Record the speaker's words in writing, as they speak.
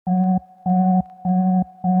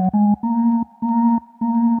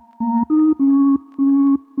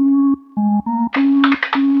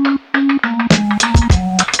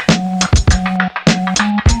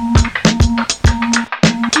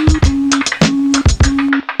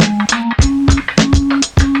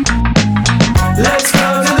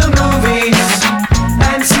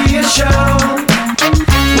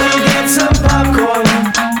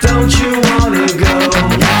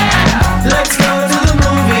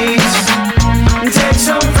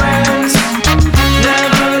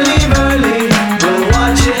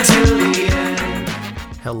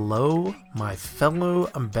fellow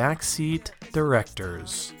backseat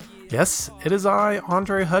directors. Yes, it is I,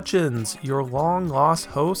 Andre Hutchins, your long-lost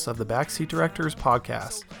host of the Backseat Directors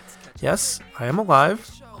podcast. Yes, I am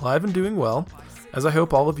alive and doing well, as I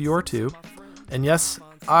hope all of you are too. And yes,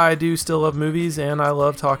 I do still love movies, and I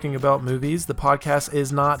love talking about movies. The podcast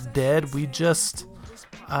is not dead. We just,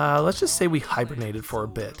 let's just say we hibernated for a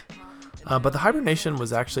bit. But the hibernation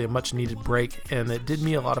was actually a much-needed break, and it did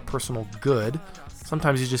me a lot of personal good.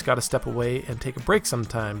 Sometimes you just got to step away and take a break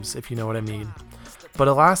sometimes, if you know what I mean. But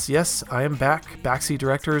alas, yes, I am back. Backseat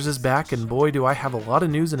Directors is back, and boy, do I have a lot of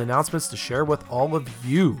news and announcements to share with all of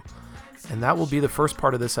you. And that will be the first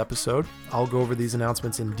part of this episode. I'll go over these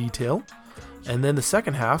announcements in detail. And then the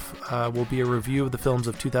second half will be a review of the films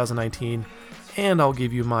of 2019, and I'll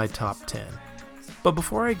give you my top 10. But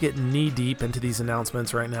before I get knee-deep into these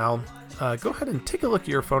announcements right now, go ahead and take a look at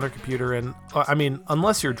your phone or computer, and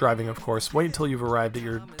unless you're driving, of course, wait until you've arrived at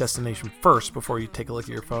your destination first before you take a look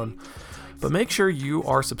at your phone. But make sure you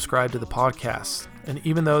are subscribed to the podcast. And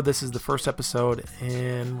even though this is the first episode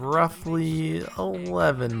in roughly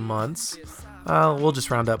 11 months, we'll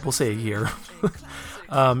just round up, we'll say a year,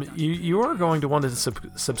 you are going to want to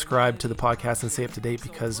subscribe to the podcast and stay up to date,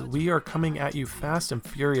 because we are coming at you fast and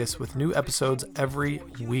furious with new episodes every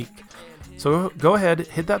week. So go ahead,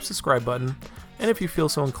 hit that subscribe button, and if you feel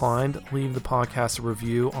so inclined, leave the podcast a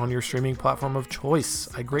review on your streaming platform of choice.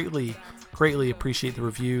 I greatly appreciate the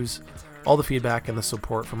reviews, all the feedback, and the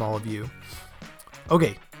support from all of you.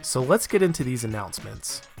 Okay, so let's get into these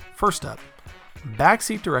announcements. First up,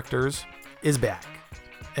 Backseat Directors is back,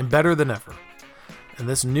 and better than ever. And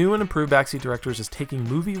this new and improved Backseat Directors is taking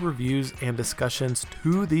movie reviews and discussions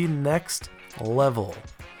to the next level.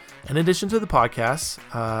 In addition to the podcast,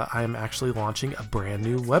 I am actually launching a brand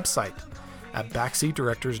new website at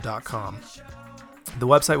backseatdirectors.com. The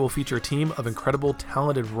website will feature a team of incredible,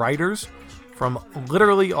 talented writers from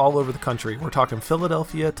literally all over the country. We're talking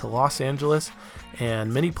Philadelphia to Los Angeles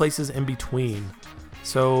and many places in between.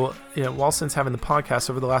 So, while since having the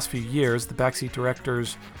podcast over the last few years, the Backseat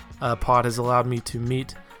Directors pod has allowed me to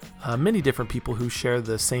meet many different people who share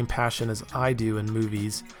the same passion as I do in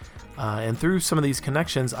movies. And through some of these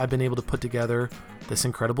connections, I've been able to put together this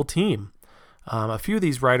incredible team. A few of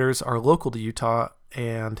these writers are local to Utah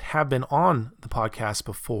and have been on the podcast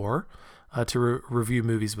before to review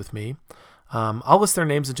movies with me. I'll list their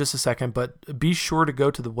names in just a second, but be sure to go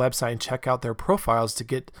to the website and check out their profiles to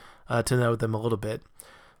get to know them a little bit.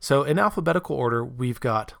 So in alphabetical order, we've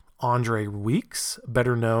got Andre Weeks,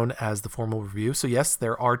 better known as The Formal Review. So yes,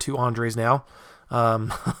 there are two Andres now.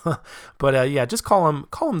 But just call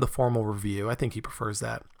him The Formal Review. I think he prefers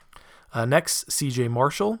that. Next, CJ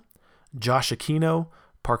Marshall, Josh Aquino,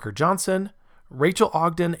 Parker Johnson, Rachel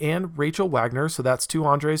Ogden, and Rachel Wagner. So that's two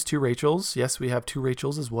Andres, two Rachels. Yes, we have two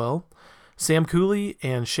Rachels as well. Sam Cooley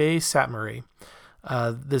and Shay Satmary.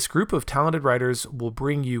 This group of talented writers will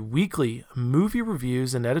bring you weekly movie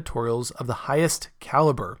reviews and editorials of the highest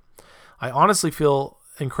caliber. I honestly feel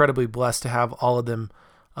incredibly blessed to have all of them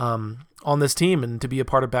on this team and to be a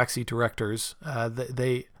part of Backseat Directors.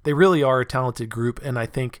 They really are a talented group, and I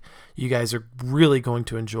think you guys are really going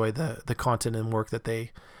to enjoy the content and work that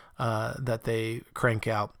they crank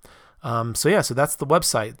out. So that's the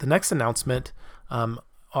website. The next announcement,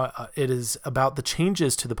 it is about the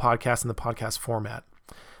changes to the podcast and the podcast format.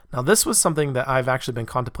 Now, this was something that I've actually been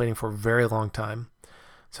contemplating for a very long time.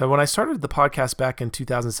 So when I started the podcast back in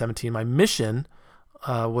 2017, my mission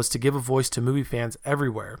was to give a voice to movie fans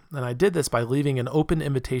everywhere. And I did this by leaving an open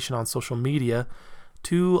invitation on social media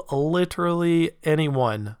to literally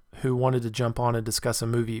anyone who wanted to jump on and discuss a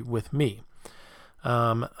movie with me.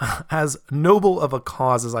 As noble of a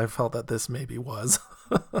cause as I felt that this maybe was,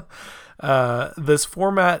 this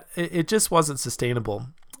format, it just wasn't sustainable.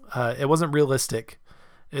 It wasn't realistic,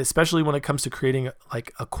 especially when it comes to creating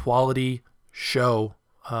like a quality show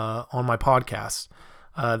on my podcast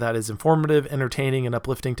that is informative, entertaining, and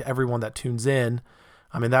uplifting to everyone that tunes in.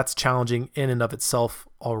 I mean, that's challenging in and of itself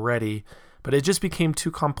already, but it just became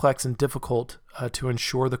too complex and difficult to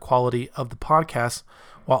ensure the quality of the podcast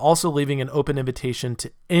while also leaving an open invitation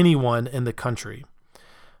to anyone in the country.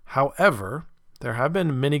 However, there have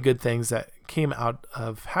been many good things that came out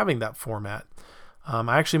of having that format.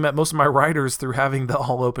 I actually met most of my writers through having the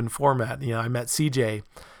all open format. I met CJ,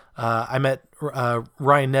 I met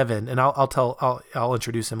Ryan Nevin, and I'll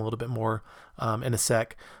introduce him a little bit more in a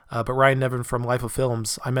sec. But Ryan Nevin from Life of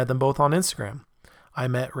Films, I met them both on Instagram. I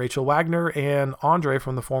met Rachel Wagner and Andre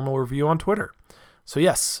from The Formal Review on Twitter. So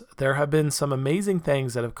yes, there have been some amazing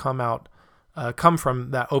things that have come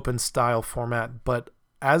from that open style format. But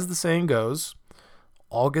as the saying goes,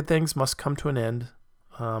 all good things must come to an end.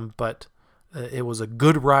 But it was a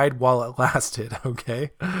good ride while it lasted,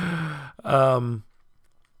 okay?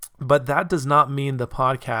 But that does not mean the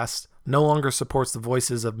podcast no longer supports the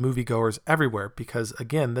voices of moviegoers everywhere, because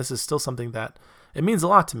again, this is still something that it means a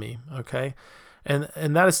lot to me, okay?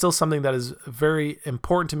 And that is still something that is very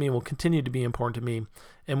important to me and will continue to be important to me,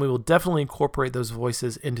 and we will definitely incorporate those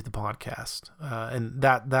voices into the podcast. And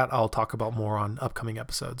that I'll talk about more on upcoming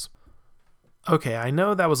episodes. Okay, I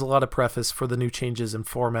know that was a lot of preface for the new changes in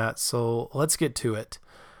format, so let's get to it.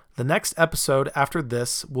 The next episode after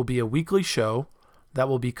this will be a weekly show that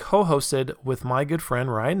will be co-hosted with my good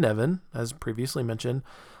friend Ryan Nevin, as previously mentioned,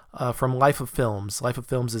 from Life of Films. Life of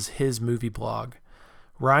Films is his movie blog.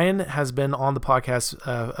 Ryan has been on the podcast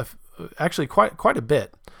actually quite a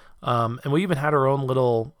bit, and we even had our own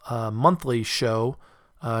little monthly show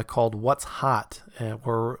called What's Hot,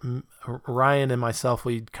 where Ryan and myself,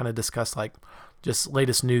 we kind of discussed like just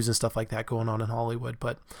latest news and stuff like that going on in Hollywood.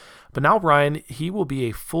 But now Ryan, he will be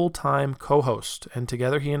a full-time co-host, and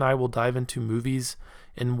together he and I will dive into movies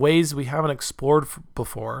in ways we haven't explored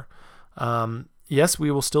before. Yes,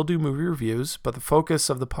 we will still do movie reviews, but the focus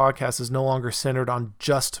of the podcast is no longer centered on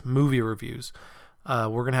just movie reviews.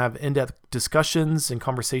 We're going to have in-depth discussions and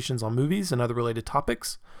conversations on movies and other related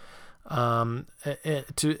topics. And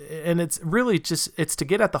it's really it's to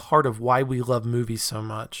get at the heart of why we love movies so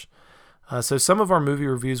much. So some of our movie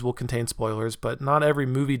reviews will contain spoilers, but not every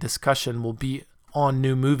movie discussion will be on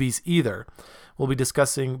new movies either. We'll be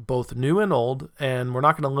discussing both new and old, and we're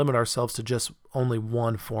not going to limit ourselves to just only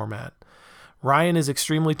one format. Ryan is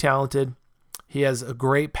extremely talented. He has a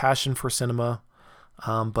great passion for cinema,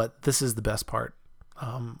 but this is the best part.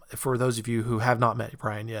 For those of you who have not met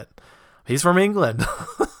Ryan yet, he's from England.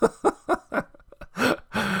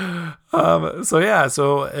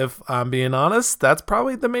 So if I'm being honest, that's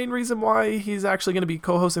probably the main reason why he's actually going to be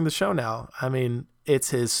co-hosting the show now. I mean,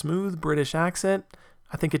 it's his smooth British accent.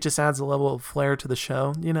 I think it just adds a level of flair to the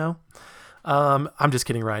show, you know? I'm just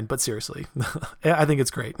kidding, Ryan, but seriously, I think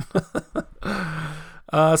it's great.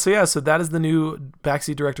 So that is the new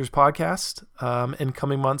Backseat Directors podcast. In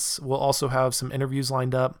coming months, we'll also have some interviews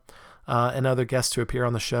lined up, and other guests to appear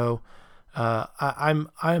on the show.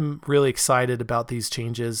 I'm really excited about these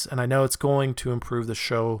changes, and I know it's going to improve the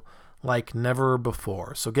show like never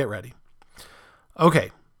before. So get ready. Okay,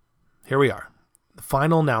 here we are. The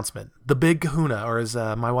final announcement, the big kahuna, or as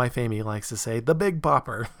my wife Amy likes to say, the big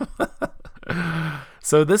bopper.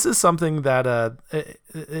 So this is something that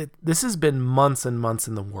this has been months and months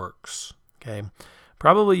in the works. Okay,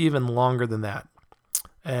 probably even longer than that,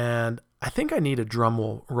 and I think I need a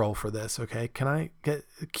drum roll for this, okay? Can I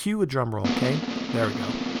cue a drum roll, okay? There we go.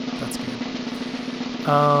 That's good.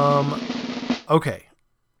 Okay.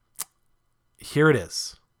 Here it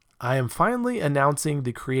is. I am finally announcing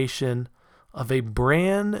the creation of a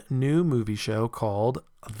brand new movie show called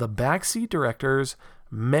The Backseat Directors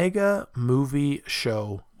Mega Movie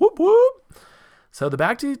Show. Whoop, whoop. So the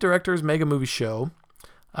Backseat Directors Mega Movie Show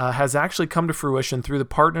has actually come to fruition through the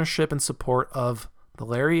partnership and support of the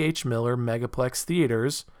Larry H. Miller Megaplex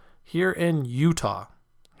Theaters here in Utah.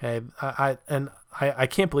 Okay, I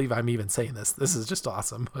can't believe I'm even saying this. This is just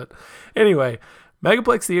awesome. But anyway,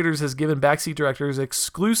 Megaplex Theaters has given Backseat Directors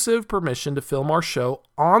exclusive permission to film our show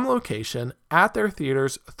on location at their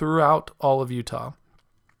theaters throughout all of Utah.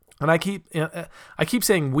 And I keep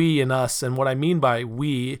saying we and us, and what I mean by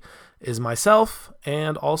we is myself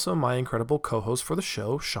and also my incredible co-host for the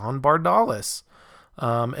show, Sean Bardalis.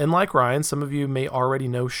 And like Ryan, some of you may already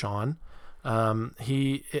know Sean.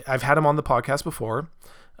 I've had him on the podcast before.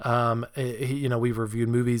 We've reviewed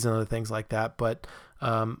movies and other things like that, but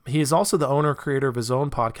he is also the owner and creator of his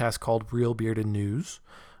own podcast called Real Bearded News.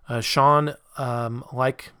 Sean,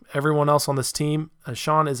 like everyone else on this team,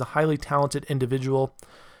 Sean is a highly talented individual.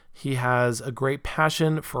 He has a great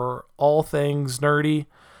passion for all things nerdy.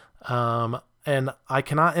 And I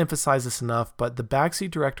cannot emphasize this enough, but the Backseat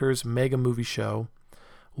Directors Mega Movie Show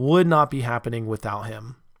would not be happening without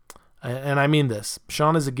him. And I mean this.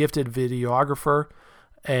 Sean is a gifted videographer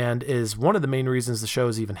and is one of the main reasons the show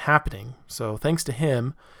is even happening. So thanks to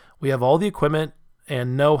him, we have all the equipment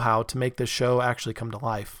and know-how to make this show actually come to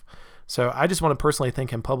life. So I just want to personally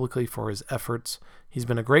thank him publicly for his efforts. He's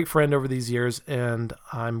been a great friend over these years, and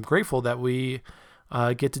I'm grateful that we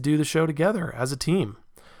get to do the show together as a team.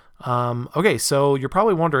 Okay, so you're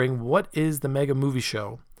probably wondering, what is the Mega Movie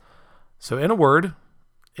Show? So in a word,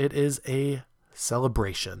 it is a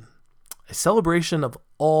celebration. A celebration of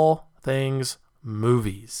all things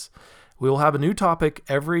movies. We will have a new topic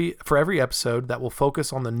for every episode that will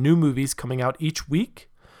focus on the new movies coming out each week,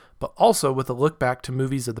 but also with a look back to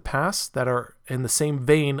movies of the past that are in the same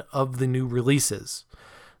vein of the new releases.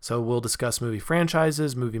 So we'll discuss movie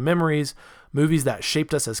franchises, movie memories, movies that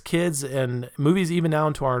shaped us as kids, and movies even now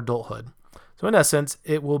into our adulthood. So in essence,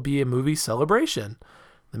 it will be a movie celebration.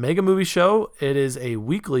 The Mega Movie Show, it is a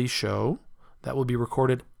weekly show that will be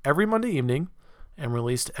recorded every Monday evening and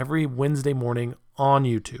released every Wednesday morning on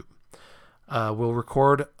YouTube. We'll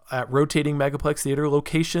record at rotating Megaplex Theater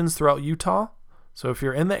locations throughout Utah. So if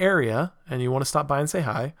you're in the area and you want to stop by and say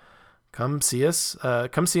hi, come see us.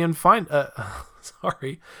 Come see and find.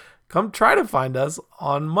 Come try to find us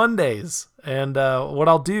on Mondays. And what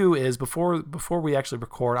I'll do is before we actually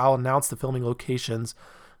record, I'll announce the filming locations.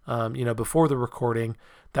 Before the recording.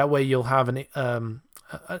 That way you'll have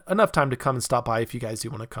enough time to come and stop by if you guys do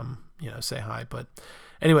want to come, say hi. But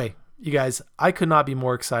anyway, you guys, I could not be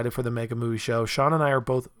more excited for the Mega Movie Show. Sean and I are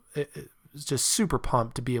both just super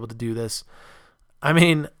pumped to be able to do this. I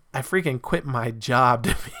mean, I freaking quit my job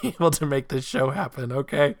to be able to make this show happen,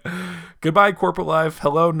 okay? Goodbye, corporate life.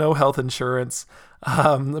 Hello, no health insurance.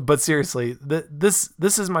 But seriously, this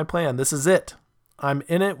is my plan. This is it. I'm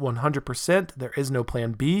in it 100%. There is no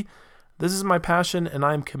plan B. This is my passion, and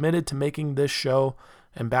I'm committed to making this show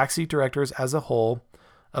and Backseat Directors as a whole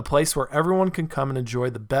a place where everyone can come and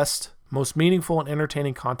enjoy the best, most meaningful, and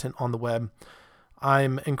entertaining content on the web.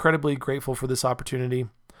 I'm incredibly grateful for this opportunity.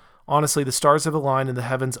 Honestly, the stars have aligned and the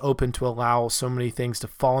heavens open to allow so many things to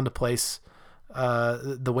fall into place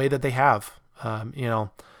the way that they have.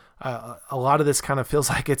 A lot of this kind of feels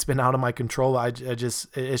like it's been out of my control.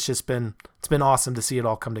 It's been awesome to see it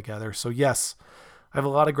all come together. So yes, I have a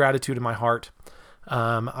lot of gratitude in my heart.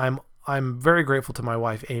 I'm very grateful to my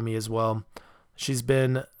wife, Amy, as well. She's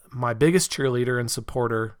been my biggest cheerleader and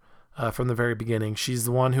supporter from the very beginning. She's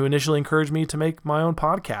the one who initially encouraged me to make my own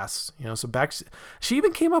podcast. She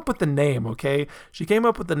even came up with the name. Okay, she came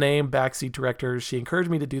up with the name Backseat Directors. She encouraged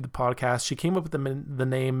me to do the podcast. She came up with the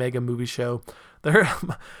name Mega Movie Show.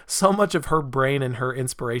 So much of her brain and her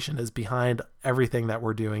inspiration is behind everything that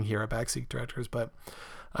we're doing here at Backseat Directors. But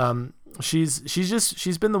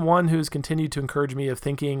she's been the one who's continued to encourage me of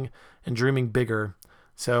thinking and dreaming bigger.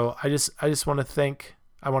 So I just want to thank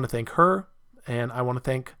her, and I want to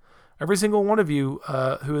thank every single one of you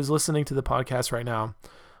who is listening to the podcast right now.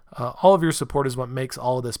 All of your support is what makes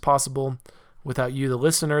all of this possible. Without you, the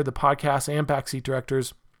listener, the podcast, and Backseat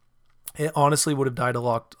Directors, it honestly would have died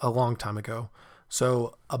a long time ago.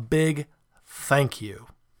 So a big thank you.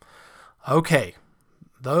 Okay,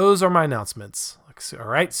 those are my announcements. All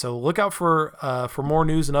right, so look out for more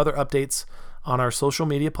news and other updates on our social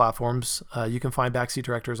media platforms. You can find Backseat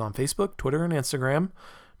Directors on Facebook, Twitter, and Instagram.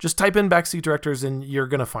 Just type in Backseat Directors and you're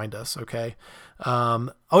going to find us, okay?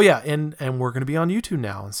 And we're going to be on YouTube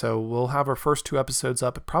now. And so we'll have our first 2 episodes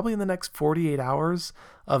up probably in the next 48 hours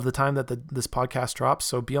of the time that this podcast drops.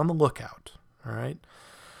 So be on the lookout, all right?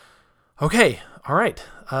 Okay, all right.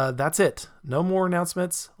 That's it. No more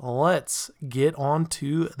announcements. Let's get on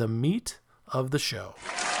to the meat of the show.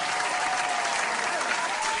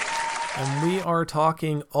 And we are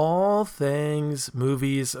talking all things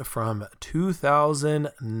movies from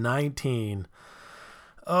 2019.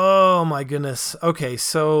 Oh my goodness. Okay,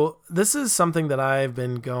 so this is something that I've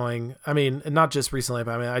been going, not just recently,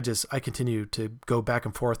 but I continue to go back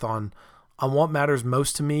and forth on what matters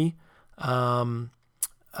most to me as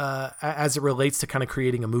it relates to kind of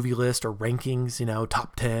creating a movie list or rankings,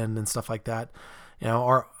 top 10 and stuff like that.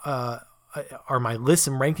 Are my lists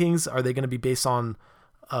and rankings, are they going to be based on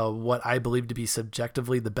what I believe to be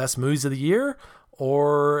subjectively the best movies of the year?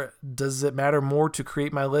 Or does it matter more to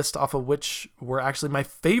create my list off of which were actually my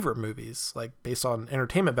favorite movies, like based on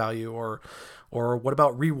entertainment value, or what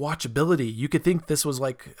about rewatchability? You could think this was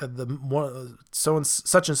like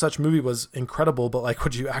such and such movie was incredible, but like,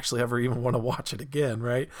 would you actually ever even want to watch it again?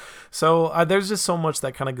 Right. So there's just so much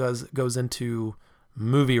that kind of goes into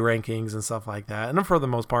movie rankings and stuff like that. And for the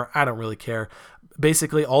most part, I don't really care.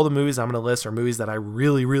 Basically, all the movies I'm going to list are movies that I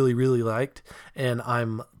really, really, really liked, and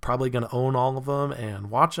I'm probably going to own all of them and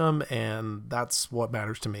watch them, and that's what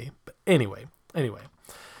matters to me. But anyway.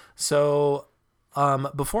 So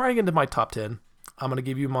before I get into my top 10, I'm going to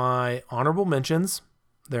give you my honorable mentions.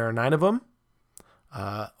 There are 9 of them.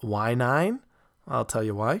 Why 9? I'll tell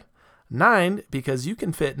you why. 9, because you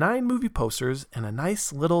can fit 9 movie posters in a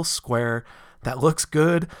nice little square that looks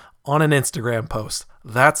good on an Instagram post.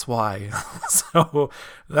 That's why. So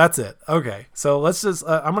that's it. Okay. So let's just,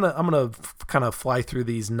 I'm going to kind of fly through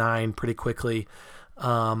these 9 pretty quickly.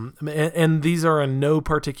 And these are in no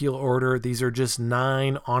particular order. These are just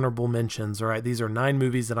 9 honorable mentions. All right. These are 9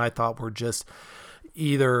 movies that I thought were just,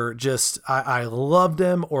 either just I loved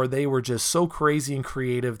them, or they were just so crazy and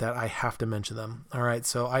creative that I have to mention them. All right,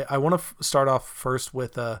 so I want to start off first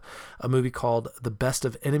with a movie called The Best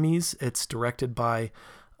of Enemies. It's directed by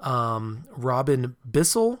Robin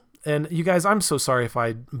Bissell. And you guys, I'm so sorry if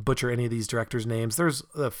I butcher any of these directors' names. There's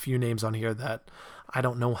a few names on here that I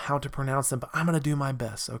don't know how to pronounce them, but I'm going to do my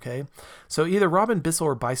best, okay? So either Robin Bissell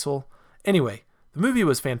or Bissell. Anyway, the movie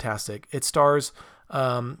was fantastic. It stars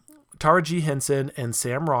Tara G. Henson and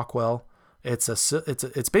Sam Rockwell. It's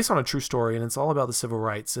based on a true story, and it's all about the civil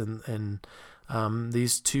rights and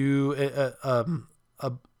these two,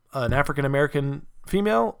 an African-American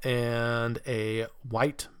female and a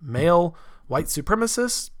white male, white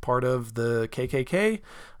supremacist, part of the KKK.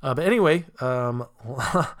 But anyway, I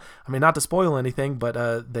mean, not to spoil anything,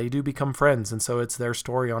 but they do become friends. And so it's their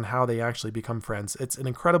story on how they actually become friends. It's an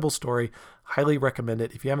incredible story. Highly recommend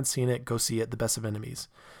it. If you haven't seen it, go see it. The Best of Enemies.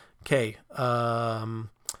 Okay. On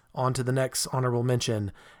to the next honorable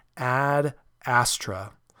mention, Ad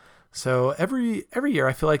Astra. So every year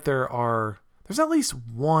I feel like there's at least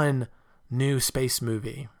one new space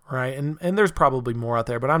movie, right? And there's probably more out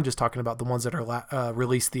there, but I'm just talking about the ones that are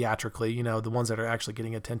released theatrically, you know, the ones that are actually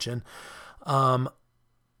getting attention. The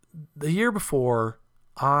year before,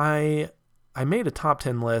 I made a top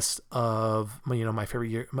 10 list of, you know, my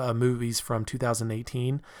favorite movies from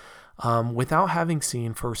 2018 without having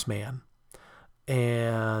seen First Man.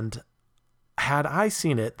 And had I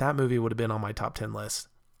seen it, that movie would have been on my top 10 list.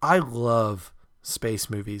 I love space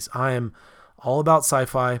movies. I am all about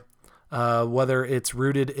sci-fi. Whether it's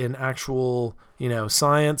rooted in actual, you know,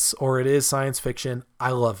 science or it is science fiction,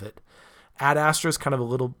 I love it. Ad Astra is kind of a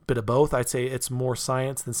little bit of both. I'd say it's more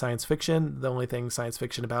science than science fiction. The only thing science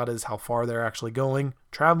fiction about is how far they're actually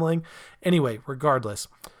traveling. Anyway, regardless,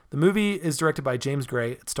 the movie is directed by James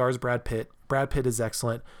Gray. It stars Brad Pitt. Brad Pitt is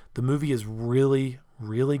excellent. The movie is really,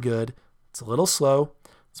 really good. It's a little slow.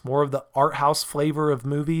 It's more of the art house flavor of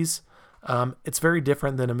movies. It's very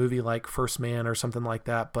different than a movie like First Man or something like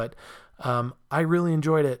that, but I really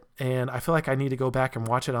enjoyed it, and I feel like I need to go back and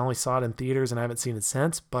watch it. I only saw it in theaters, and I haven't seen it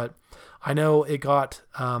since, but I know it got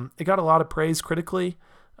a lot of praise critically.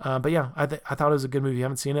 But yeah, I thought it was a good movie. If you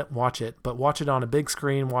haven't seen it, watch it, but watch it on a big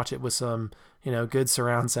screen. Watch it with some, you know, good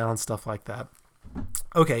surround sound, stuff like that.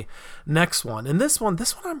 Okay, next one, and this one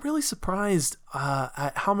I'm really surprised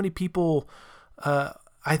at how many people.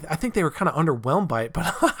 I think they were kind of underwhelmed by it,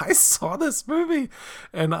 but I saw this movie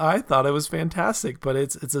and I thought it was fantastic. But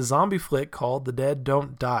it's a zombie flick called The Dead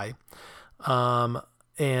Don't Die,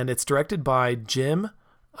 and it's directed by Jim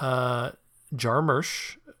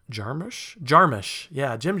Jarmusch.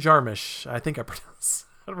 Yeah, Jim Jarmusch. I think I pronounced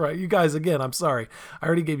that right. You guys, again, I'm sorry. I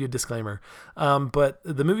already gave you a disclaimer. But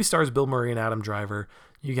the movie stars Bill Murray and Adam Driver.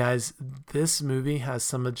 You guys, this movie has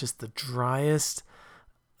some of just the driest,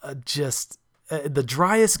 the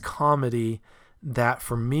driest comedy that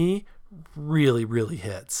for me really, really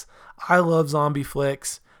hits. I love zombie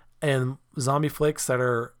flicks, and zombie flicks that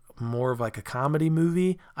are more of like a comedy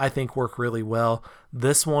movie, I think work really well.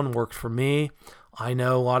 This one worked for me. I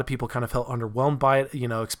know a lot of people kind of felt underwhelmed by it, you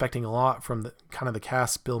know, expecting a lot from the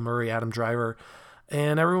cast, Bill Murray, Adam Driver,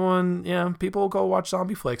 and everyone, you know, people go watch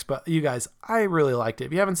zombie flicks, but you guys, I really liked it.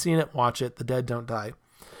 If you haven't seen it, watch it. The Dead Don't Die.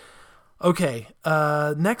 Okay,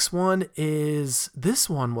 next one is, this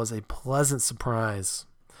one was a pleasant surprise.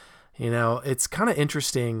 You know, it's kind of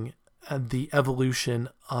interesting, the evolution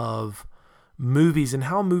of movies and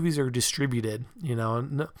how movies are distributed. You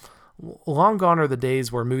know, long gone are the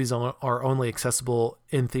days where movies are only accessible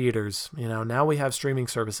in theaters. You know, now we have streaming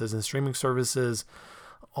services, and streaming services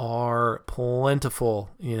are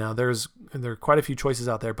plentiful. You know, there are quite a few choices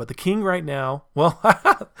out there, but the king right now, well,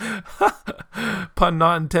 pun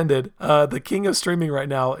not intended, the king of streaming right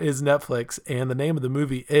now is Netflix, and the name of the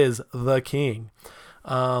movie is The King.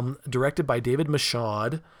 Directed by David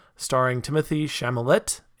Michôd, starring Timothy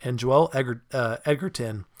Chalamet and Joel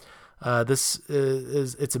Edgerton. It's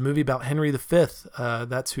a movie about Henry V.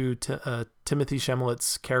 That's who Timothy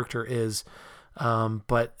Chalamet's character is.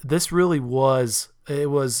 But this really was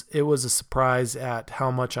a surprise at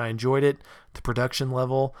how much I enjoyed it. The production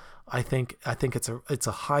level, I think it's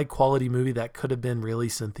a high quality movie that could have been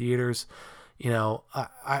released in theaters. You know,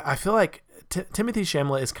 I feel like Timothy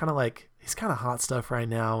Chalamet is he's kind of hot stuff right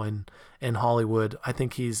now in Hollywood. I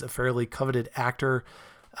think he's a fairly coveted actor.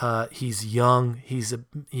 He's young. He's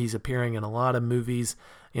appearing in a lot of movies.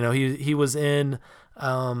 You know, he was in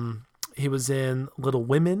Little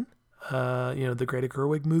Women. You know, the Greta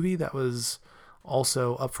Gerwig movie that was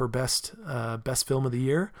also up for best film of the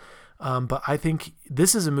year. But I think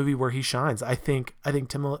this is a movie where he shines. I think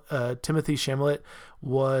Timothy Chalamet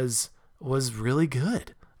was was really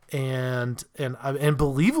good and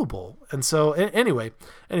believable. And so anyway,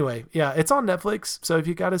 yeah, it's on Netflix. So if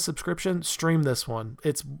you got a subscription, stream this one.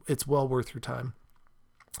 It's well worth your time.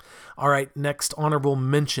 All right, next honorable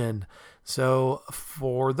mention. So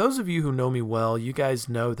for those of you who know me well, you guys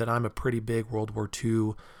know that I'm a pretty big World War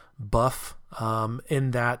II buff,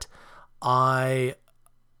 in that I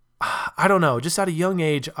don't know, just at a young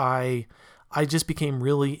age, I just became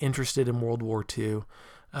really interested in World War II.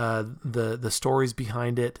 The stories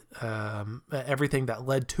behind it, everything that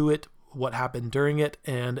led to it, what happened during it,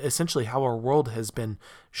 and essentially how our world has been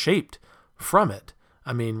shaped from it.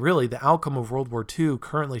 I mean, really, the outcome of World War II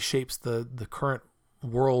currently shapes the current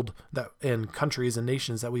world and countries and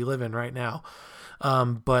nations that we live in right now.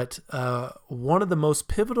 But one of the most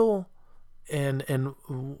pivotal and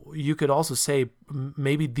you could also say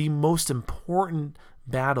maybe the most important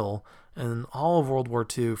battle in all of World War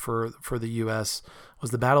II for the U.S.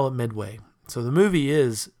 was the Battle at Midway. So the movie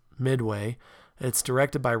is Midway. It's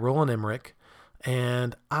directed by Roland Emmerich,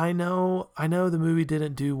 and I know the movie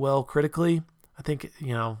didn't do well critically. I think,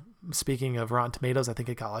 speaking of Rotten Tomatoes, I think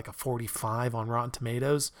it got like a 45 on Rotten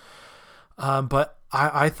Tomatoes. But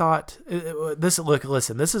I thought this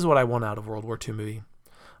is what I want out of World War II movie.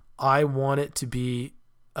 I want it to be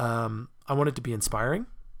inspiring.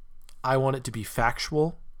 I want it to be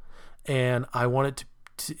factual, and I want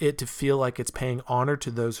it to feel like it's paying honor to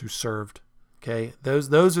those who served. Okay, those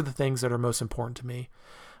are the things that are most important to me.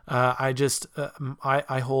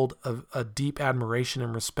 I hold a deep admiration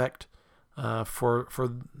and respect for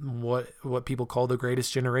what people call the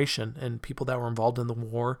greatest generation, and people that were involved in the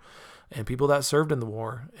war and people that served in the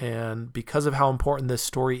war. And because of how important this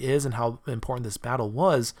story is and how important this battle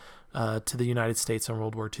was to the United States in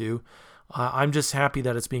World War II, I'm just happy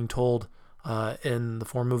that it's being told in the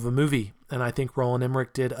form of a movie. And I think Roland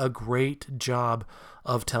Emmerich did a great job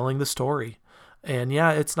of telling the story. And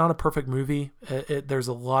yeah, it's not a perfect movie. There's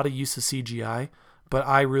a lot of use of CGI, but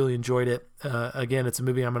I really enjoyed it. Again, it's a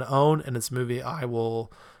movie I'm going to own, and it's a movie I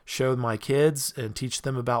will show my kids and teach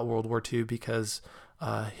them about World War II, because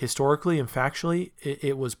historically and factually,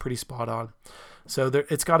 it was pretty spot on. So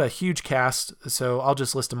it's got a huge cast, so I'll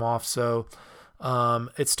just list them off. So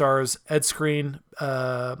it stars Ed Skrein,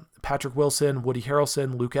 Patrick Wilson, Woody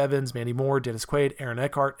Harrelson, Luke Evans, Mandy Moore, Dennis Quaid, Aaron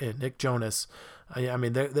Eckhart, and Nick Jonas. I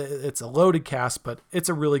mean, it's a loaded cast, but it's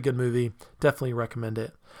a really good movie. Definitely recommend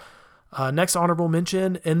it. Next honorable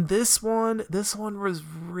mention, and this one was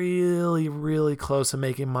really, really close to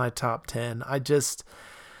making my top 10.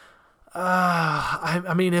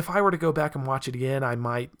 I mean, if I were to go back and watch it again, I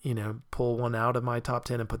might, pull one out of my top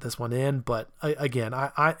 10 and put this one in. But again,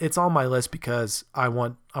 it's on my list because I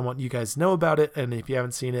want you guys to know about it. And if you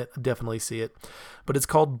haven't seen it, definitely see it. But it's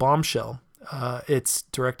called Bombshell. It's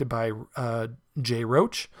directed by Jay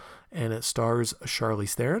Roach, and it stars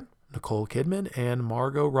Charlize Theron, Nicole Kidman, and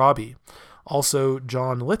Margot Robbie. Also,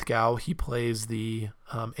 John Lithgow, he plays the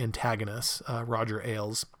antagonist, Roger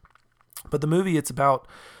Ailes. But the movie, it's about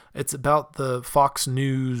the Fox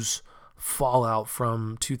News fallout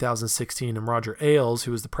from 2016 and Roger Ailes,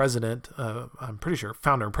 who was the president, I'm pretty sure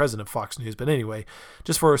founder and president of Fox News, but anyway,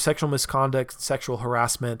 just for sexual misconduct, sexual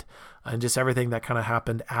harassment, and just everything that kind of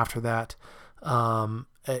happened after that.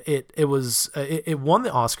 It won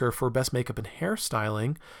the Oscar for Best Makeup and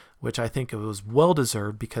Hairstyling, which I think it was well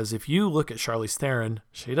deserved, because if you look at Charlize Theron,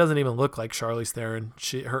 she doesn't even look like Charlize Theron.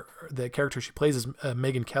 The character she plays is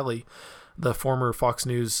Megyn Kelly, the former Fox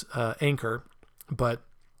News anchor. But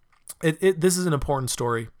this is an important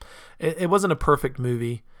story. It wasn't a perfect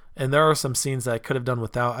movie, and there are some scenes that I could have done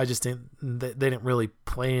without. I just didn't. They didn't really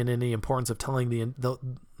play in any importance of telling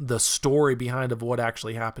the story behind of what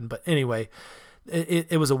actually happened. But anyway,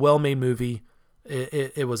 it was a well-made movie.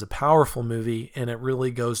 It was a powerful movie, and it really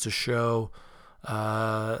goes to show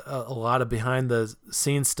a lot of behind the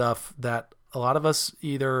scenes stuff that a lot of us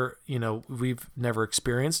either, we've never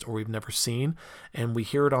experienced or we've never seen, and we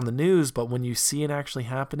hear it on the news, but when you see it actually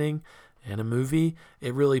happening in a movie,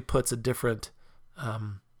 it really puts a different,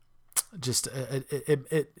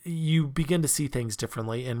 you begin to see things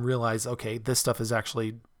differently and realize, okay, this stuff is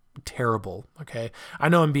actually terrible. Okay. I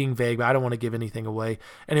know I'm being vague, but I don't want to give anything away.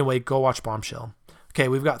 Anyway, go watch Bombshell. Okay.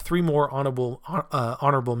 We've got 3 more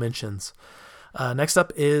honorable mentions. Next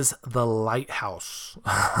up is The Lighthouse.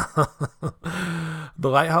 The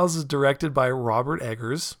Lighthouse is directed by Robert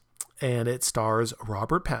Eggers, and it stars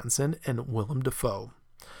Robert Pattinson and Willem Dafoe.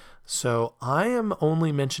 So I am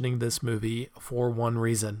only mentioning this movie for one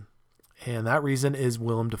reason, and that reason is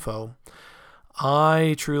Willem Dafoe.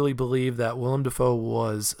 I truly believe that Willem Dafoe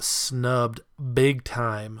was snubbed big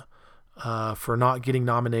time for not getting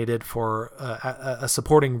nominated for a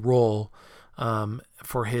supporting role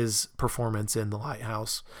for his performance in The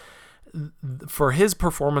Lighthouse. For his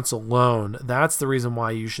performance alone, that's the reason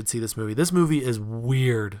why you should see this movie. This movie is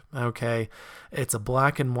weird, okay? It's a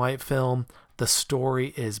black and white film. The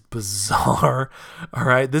story is bizarre, all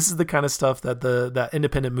right? This is the kind of stuff that that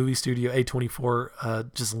independent movie studio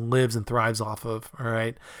A24 just lives and thrives off of, all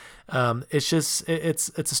right? It's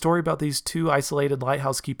a story about these two isolated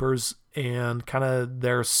lighthouse keepers and kind of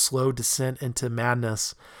their slow descent into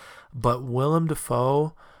madness. But Willem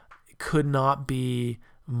Dafoe could not be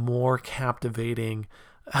more captivating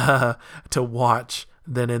to watch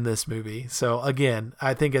than in this movie. So again,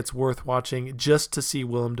 I think it's worth watching just to see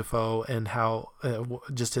Willem Dafoe and how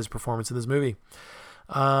just his performance in this movie.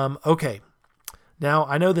 Okay. Now,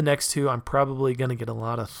 I know the next two I'm probably going to get a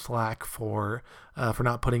lot of flack for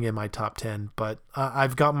not putting in my top 10, but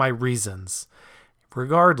I've got my reasons.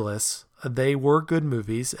 Regardless, they were good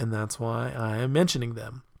movies, and that's why I am mentioning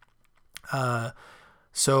them.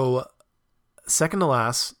 So second to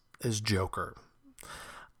last is Joker.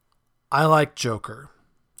 I like Joker.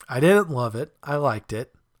 I didn't love it. I liked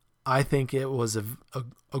it. I think it was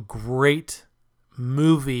a great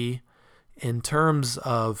movie in terms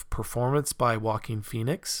of performance by Joaquin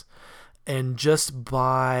Phoenix and just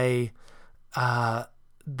by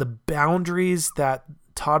the boundaries that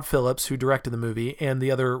Todd Phillips, who directed the movie, and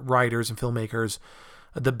the other writers and filmmakers,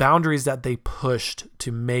 the boundaries that they pushed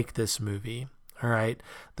to make this movie. All right.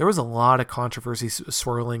 There was a lot of controversy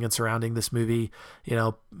swirling and surrounding this movie. You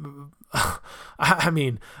know, I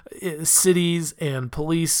mean, cities and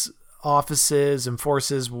police offices and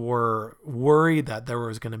forces were worried that there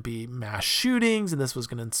was going to be mass shootings and this was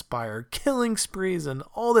going to inspire killing sprees and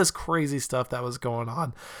all this crazy stuff that was going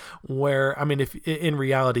on. Where, I mean, if in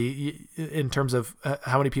reality, in terms of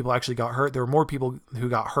how many people actually got hurt, there were more people who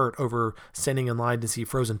got hurt over standing in line to see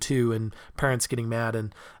Frozen 2 and parents getting mad.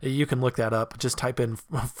 And you can look that up. Just type in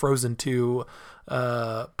Frozen 2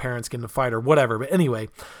 parents getting a fight or whatever. But anyway,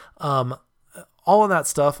 all of that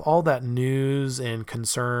stuff, all that news and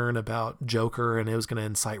concern about Joker and it was going to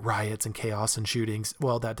incite riots and chaos and shootings.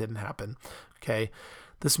 Well, that didn't happen. Okay.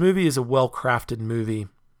 This movie is a well-crafted movie.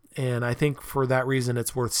 And I think for that reason,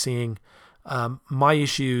 it's worth seeing. My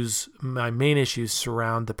main issues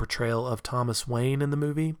surround the portrayal of Thomas Wayne in the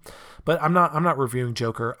movie, but I'm not reviewing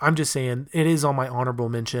Joker. I'm just saying it is on my honorable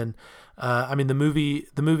mention. I mean, the movie,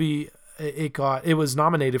 it was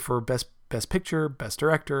nominated for Best Picture, Best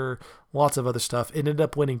Director, lots of other stuff. It ended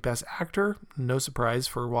up winning Best Actor, no surprise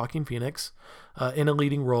for Joaquin Phoenix, in a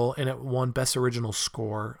leading role, and it won Best Original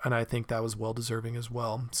Score, and I think that was well-deserving as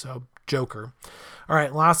well. So, Joker. All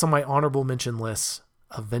right, last on my honorable mention list,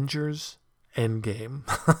 Avengers Endgame.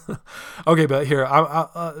 Okay, but here,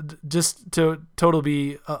 I just to totally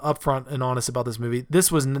be upfront and honest about this movie,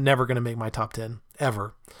 this was never going to make my top 10,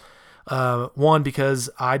 ever. One, because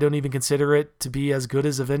I don't even consider it to be as good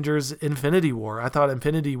as Avengers Infinity War. I thought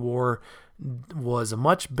Infinity War was a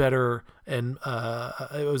much better it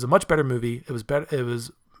was a much better movie. It was better. It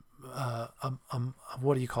was,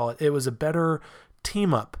 what do you call it? It was a better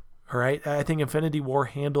team up. All right. I think Infinity War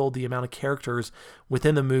handled the amount of characters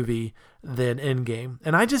within the movie than Endgame.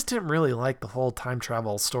 And I just didn't really like the whole time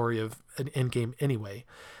travel story of Endgame anyway.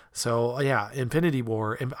 So yeah, Infinity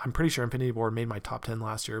War, I'm pretty sure Infinity War made my top 10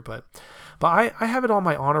 last year, but I have it on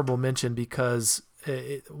my honorable mention because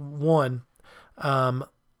this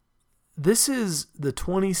is the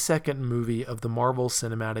 22nd movie of the Marvel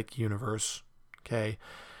Cinematic Universe. Okay.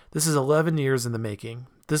 This is 11 years in the making.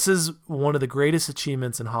 This is one of the greatest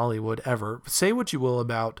achievements in Hollywood ever. Say what you will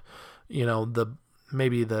about,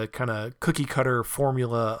 maybe the kind of cookie cutter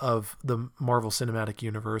formula of the Marvel Cinematic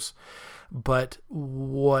Universe. But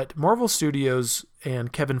what Marvel Studios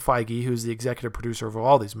and Kevin Feige, who's the executive producer of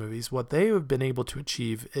all these movies, what they have been able to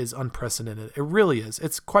achieve is unprecedented. It really is.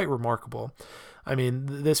 It's quite remarkable. I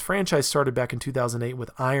mean, this franchise started back in 2008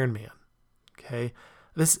 with Iron Man. Okay.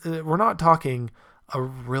 We're not talking a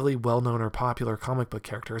really well-known or popular comic book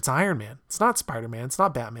character. It's Iron Man. It's not Spider-Man. It's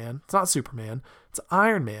not Batman. It's not Superman. It's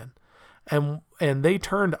Iron Man. And they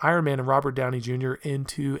turned Iron Man and Robert Downey Jr.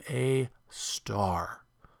 into a star.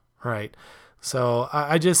 Right. So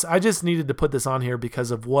I just needed to put this on here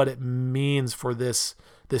because of what it means for this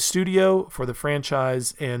studio, for the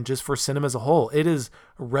franchise, and just for cinema as a whole. It has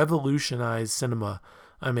revolutionized cinema.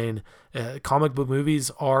 I mean, comic book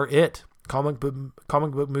movies are it. Comic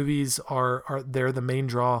book movies they're the main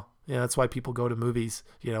draw. Yeah, that's why people go to movies.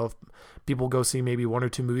 If people go see maybe one or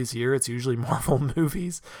two movies a year, it's usually Marvel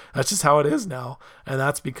movies. That's just how it is now. And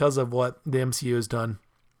that's because of what the MCU has done.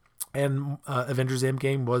 And Avengers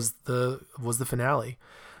Endgame was the finale.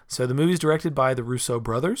 So the movie's directed by the Russo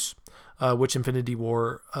brothers, which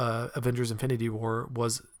Avengers Infinity War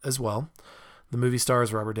was as well. The movie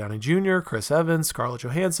stars Robert Downey Jr., Chris Evans, Scarlett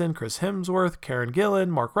Johansson, Chris Hemsworth, Karen Gillan,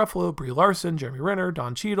 Mark Ruffalo, Brie Larson, Jeremy Renner,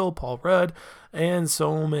 Don Cheadle, Paul Rudd, and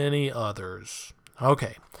so many others.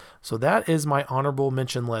 Okay, so that is my honorable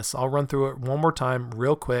mention list. I'll run through it one more time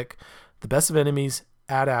real quick. The Best of Enemies,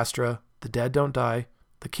 Ad Astra, The Dead Don't Die,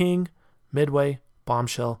 The King, Midway,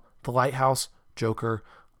 Bombshell, The Lighthouse, Joker,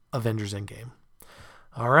 Avengers Endgame.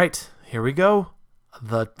 All right, here we go.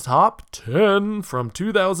 The top 10 from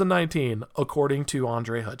 2019, according to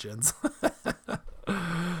Andre Hutchins.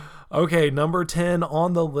 Okay, number 10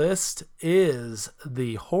 on the list is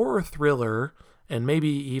the horror thriller and maybe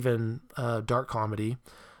even dark comedy,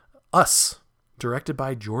 Us, directed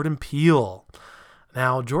by Jordan Peele.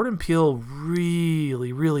 Now, Jordan Peele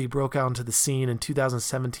really broke out into the scene in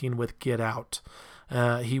 2017 with Get Out.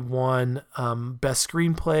 He won Best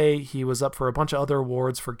Screenplay. He was up for a bunch of other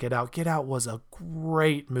awards for Get Out. Get Out was a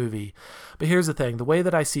great movie. But here's the thing. The way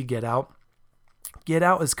that I see Get Out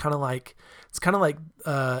is kind of like M.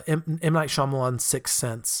 Night Shyamalan's Sixth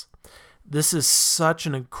Sense. This is such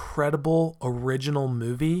an incredible original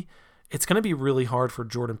movie. It's going to be really hard for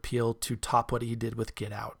Jordan Peele to top what he did with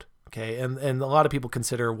Get Out. Okay, and a lot of people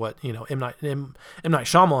consider what, M. Night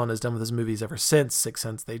Shyamalan has done with his movies ever since Sixth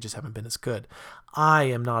Sense. They just haven't been as good. I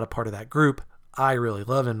am not a part of that group. I really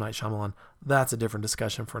love M. Night Shyamalan. That's a different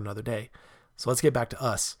discussion for another day. So let's get back to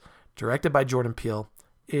Us. Directed by Jordan Peele.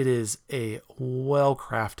 It is a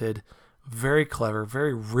well-crafted, very clever,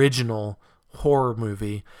 very original horror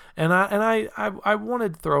movie. And I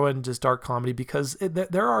wanted to throw in just dark comedy because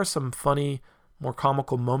there are some funny, more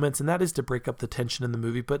comical moments, and that is to break up the tension in the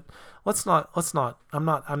movie. But I'm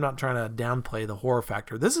not trying to downplay the horror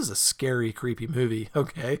factor. This is a scary, creepy movie.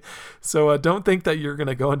 Okay. So don't think that you're going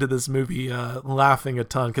to go into this movie laughing a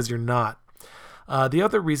ton, because you're not. The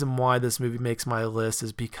other reason why this movie makes my list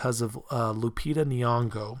is because of Lupita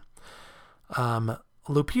Nyong'o.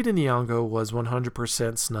 Lupita Nyong'o was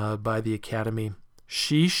 100% snubbed by the Academy.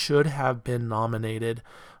 She should have been nominated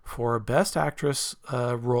for a Best Actress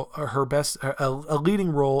role, a leading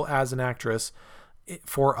role as an actress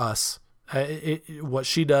for Us. What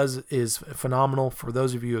she does is phenomenal. For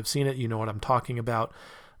those of you who have seen it, you know what I'm talking about.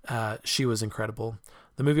 She was incredible.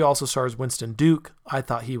 The movie also stars Winston Duke. I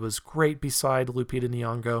thought he was great beside Lupita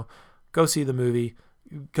Nyong'o. Go see the movie.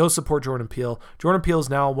 Go support Jordan Peele. Jordan Peele is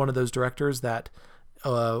now one of those directors that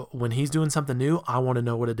when he's doing something new, I want to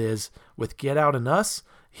know what it is. With Get Out and Us,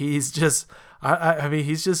 he's just,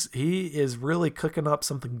 he is really cooking up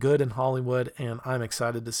something good in Hollywood, and I'm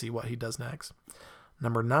excited to see what he does next.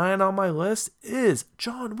 Number 9 on my list is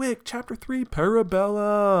John Wick Chapter 3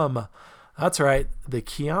 Parabellum. That's right, the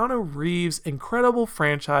Keanu Reeves incredible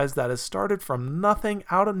franchise that has started from nothing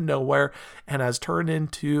out of nowhere and has turned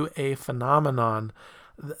into a phenomenon.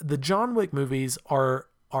 The John Wick movies are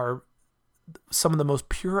some of the most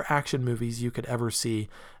pure action movies you could ever see,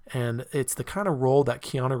 and it's the kind of role that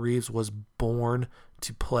Keanu Reeves was born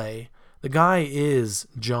to play. The guy is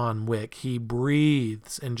John Wick. He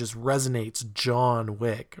breathes and just resonates John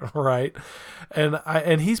Wick, right?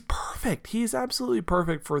 And he's perfect. He's absolutely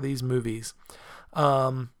perfect for these movies.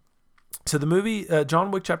 So the movie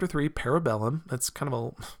John Wick Chapter 3 Parabellum, that's kind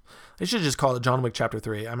of they should just call it John Wick Chapter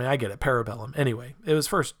 3. I mean, I get it, Parabellum. Anyway, it was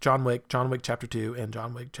first John Wick Chapter 2, and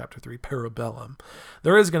John Wick Chapter 3 Parabellum.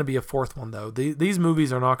 There is going to be a fourth one, though. These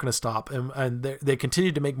movies are not going to stop, and they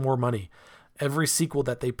continue to make more money. Every sequel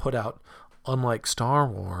that they put out, unlike Star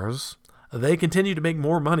Wars, they continue to make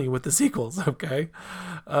more money with the sequels, okay?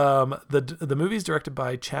 The movie's directed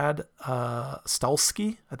by Chad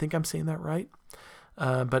Stahelski. I think I'm saying that right.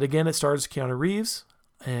 But again, it stars Keanu Reeves,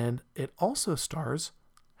 and it also stars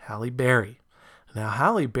Halle Berry. Now,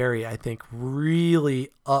 Halle Berry, I think, really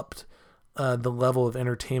upped the level of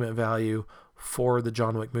entertainment value for the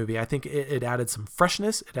John Wick movie. I think it added some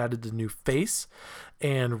freshness, it added a new face,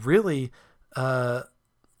 and really,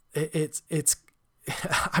 it's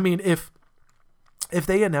I mean, if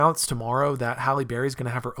they announce tomorrow that Halle Berry's going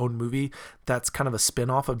to have her own movie that's kind of a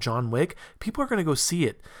spin-off of John Wick, people are going to go see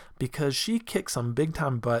it because she kicked some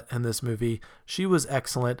big-time butt in this movie. She was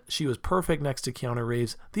excellent. She was perfect next to Keanu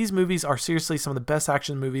Reeves. These movies are seriously some of the best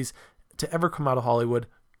action movies to ever come out of Hollywood.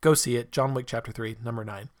 Go see it. John Wick Chapter 3, number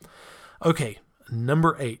 9. Okay,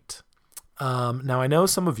 number 8. Now, I know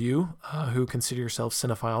some of you who consider yourselves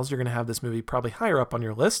cinephiles, you're going to have this movie probably higher up on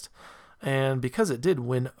your list. And because it did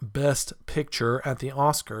win Best Picture at the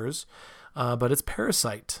Oscars, but it's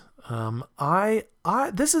Parasite.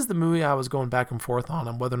 This is the movie I was going back and forth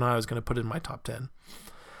on whether or not I was going to put it in my top 10.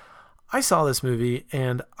 I saw this movie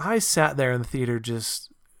and I sat there in the theater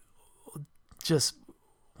just just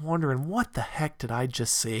wondering, what the heck did I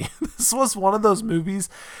just see? This was one of those movies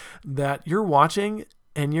that you're watching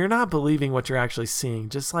and you're not believing what you're actually seeing.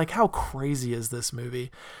 Just like, how crazy is this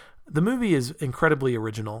movie? The movie is incredibly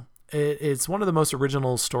original. It's one of the most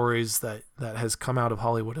original stories that has come out of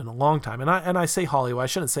Hollywood in a long time. And I say Hollywood. I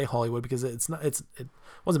shouldn't say Hollywood because it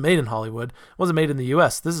wasn't made in Hollywood. It wasn't made in the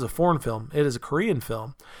U.S. This is a foreign film. It is a Korean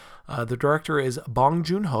film. The director is Bong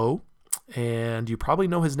Joon-ho, and you probably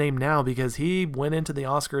know his name now because he went into the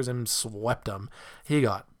Oscars and swept them. He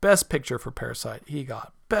got Best Picture for Parasite. He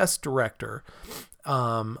got Best Director,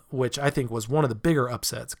 which I think was one of the bigger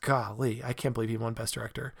upsets. Golly, I can't believe he won Best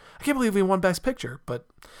Director. I can't believe he won Best Picture. But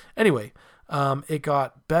anyway, it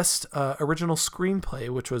got Best Original Screenplay,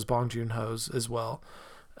 which was Bong Joon-ho's as well.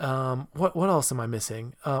 What else am I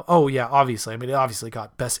missing? Oh yeah, obviously. I mean, it obviously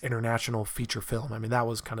got Best International Feature Film. I mean, that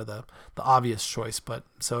was kind of the obvious choice. But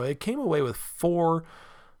so it came away with four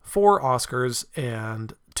Oscars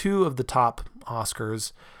and 2 of the top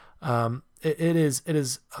Oscars. It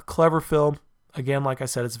is a clever film. Again, like I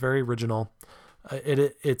said, it's very original.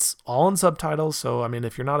 It's all in subtitles. So I mean,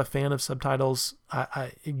 if you're not a fan of subtitles,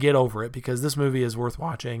 I get over it because this movie is worth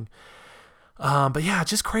watching. But yeah,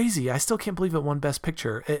 just crazy. I still can't believe it won Best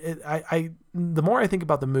Picture. The more I think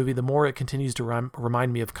about the movie, the more it continues to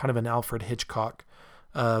remind me of kind of an Alfred Hitchcock.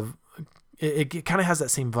 It kind of has that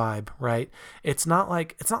same vibe, right? It's not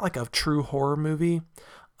like a true horror movie,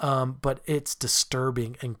 but it's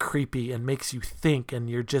disturbing and creepy and makes you think, and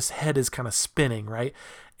your just head is kind of spinning, right?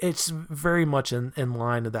 It's very much in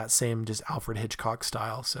line with that same just Alfred Hitchcock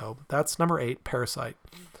style. So that's number 8, Parasite.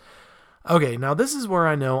 Okay, now this is where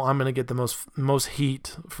I know I'm gonna get the most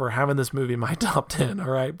heat for having this movie in my top 10.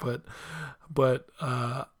 All right, but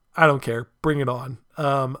I don't care. Bring it on.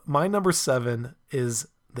 My number 7 is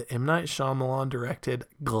the M. Night Shyamalan directed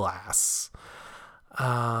Glass.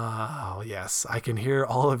 Oh yes, I can hear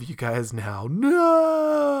all of you guys now.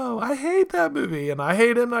 No, I hate that movie, and I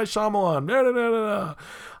hate M. Night Shyamalan. No.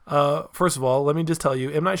 First of all, let me just tell you,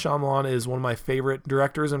 M. Night Shyamalan is one of my favorite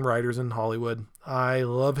directors and writers in Hollywood. I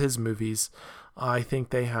love his movies. I think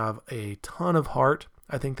they have a ton of heart.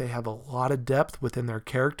 I think they have a lot of depth within their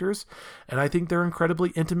characters, and I think they're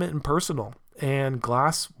incredibly intimate and personal. And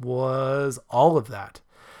Glass was all of that.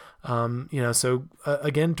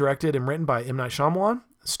 Again, directed and written by M. Night Shyamalan,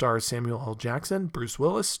 stars Samuel L. Jackson, Bruce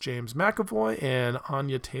Willis, James McAvoy, and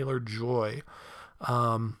Anya Taylor-Joy.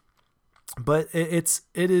 But it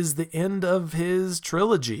is the end of his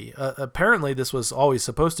trilogy. Apparently, this was always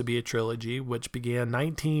supposed to be a trilogy, which began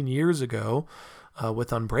 19 years ago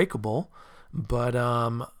with Unbreakable. But,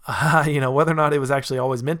 whether or not it was actually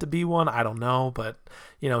always meant to be one, I don't know. But,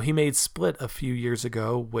 he made Split a few years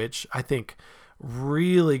ago, which I think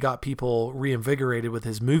really got people reinvigorated with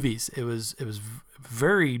his movies. It was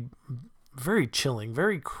very, very chilling,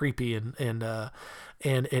 very creepy, and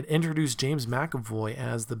it introduced James McAvoy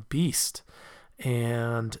as the Beast,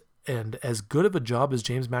 and as good of a job as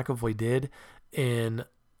James McAvoy did in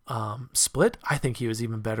Split, I think he was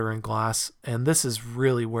even better in Glass. And this is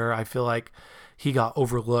really where I feel like he got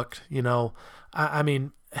overlooked. I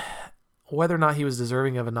mean, whether or not he was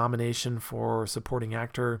deserving of a nomination for supporting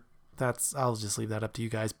actor, I'll just leave that up to you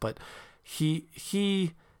guys. But he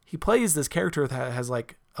plays this character that has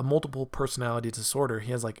like a multiple personality disorder.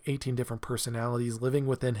 He has like 18 different personalities living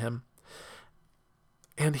within him,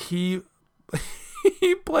 and he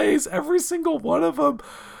plays every single one of them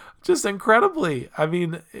just incredibly. I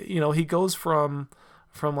mean, he goes from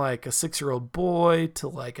like a 6-year-old boy to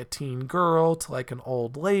like a teen girl to like an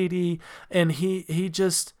old lady, and he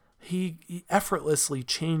effortlessly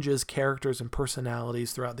changes characters and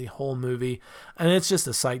personalities throughout the whole movie, and it's just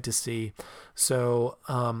a sight to see. So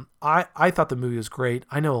I thought the movie was great.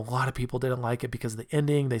 I know a lot of people didn't like it because of the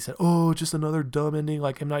ending. They said, oh, just another dumb ending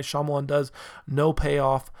like M. Night Shyamalan does. No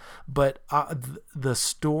payoff. But the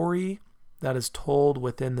story that is told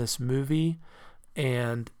within this movie,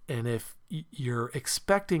 and if you're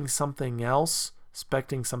expecting something else,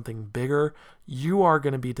 expecting something bigger, you are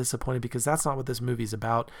going to be disappointed because that's not what this movie's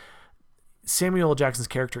about. Samuel L. Jackson's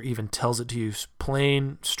character even tells it to you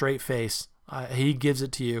plain, straight face. He gives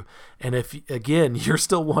it to you. And if, again, you're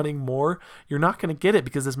still wanting more, you're not going to get it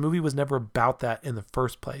because this movie was never about that in the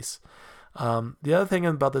first place. The other thing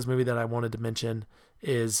about this movie that I wanted to mention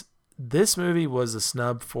is this movie was a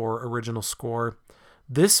snub for original score.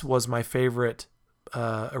 This was my favorite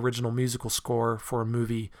original musical score for a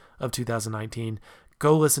movie of 2019.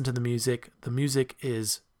 Go listen to the music. The music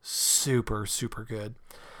is super, super good.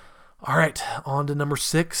 All right, on to number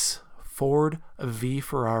 6, Ford v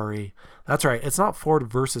Ferrari. That's right. It's not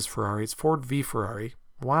Ford versus Ferrari. It's Ford v Ferrari,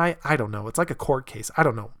 Why? I don't know. It's like a court case. I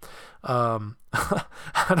don't know. I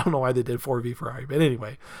don't know why they did Ford v Ferrari, but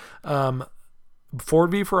anyway,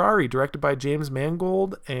 Ford v Ferrari, directed by James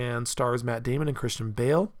Mangold and stars Matt Damon and Christian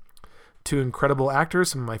Bale. Two incredible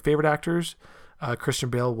actors, some of my favorite actors. Christian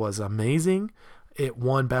Bale was amazing. It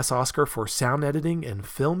won Best Oscar for sound editing and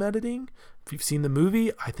film editing. If you've seen the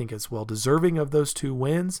movie, I think it's well deserving of those two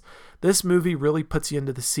wins. This movie really puts you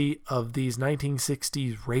into the seat of these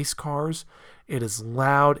 1960s race cars. It is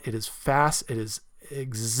loud, it is fast, it is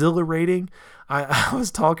exhilarating. I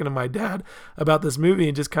was talking to my dad about this movie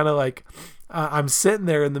and just kind of like, I'm sitting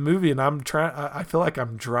there in the movie and I feel like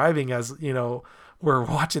I'm driving as, we're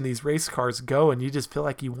watching these race cars go, and you just feel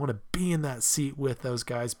like you want to be in that seat with those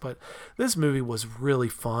guys. But this movie was really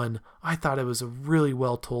fun. I thought it was a really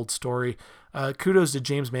well told story. Kudos to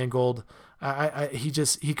James Mangold.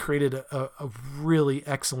 He created a really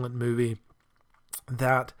excellent movie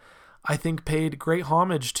that I think paid great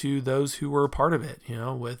homage to those who were a part of it,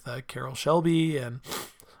 with Carroll Shelby and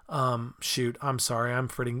I'm sorry, I'm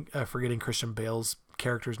forgetting Christian Bale's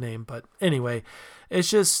character's name, but anyway,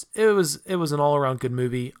 it was an all-around good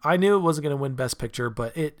movie. I knew it wasn't going to win Best Picture,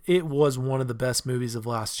 but it was one of the best movies of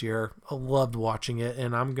last year. I loved watching it,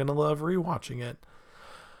 and I'm going to love rewatching it.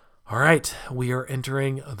 All right, we are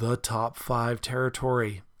entering the top 5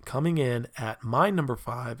 territory. Coming in at my number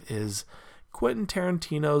 5 is Quentin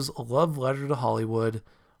Tarantino's love letter to Hollywood,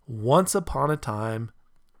 Once Upon a Time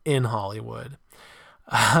in Hollywood.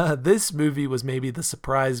 This movie was maybe the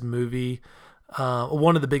surprise movie,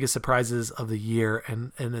 one of the biggest surprises of the year,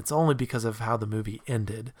 and it's only because of how the movie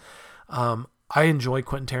ended. I enjoy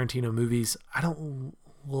Quentin Tarantino movies. I don't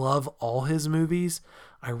love all his movies.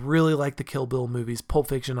 I really like the Kill Bill movies. Pulp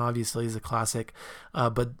Fiction obviously is a classic,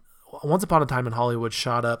 but Once Upon a Time in Hollywood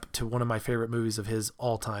shot up to one of my favorite movies of his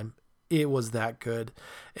all time. It was that good.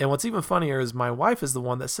 And what's even funnier is my wife is the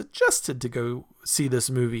one that suggested to go see this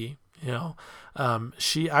movie.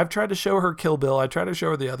 I've tried to show her Kill Bill. I tried to show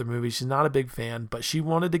her the other movies. She's not a big fan, but she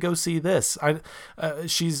wanted to go see this.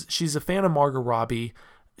 She's a fan of Margot Robbie.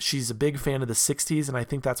 She's a big fan of the 60s, and I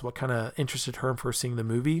think that's what kind of interested her in first seeing the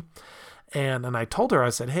movie. And I told her, I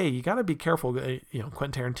said, hey, you got to be careful. Quentin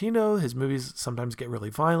Tarantino, his movies sometimes get really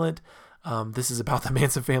violent. This is about the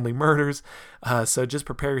Manson family murders. So just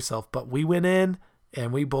prepare yourself. But we went in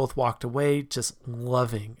and we both walked away just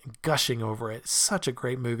loving and gushing over it. Such a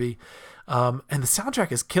great movie. And the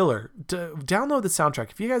soundtrack is killer. Download the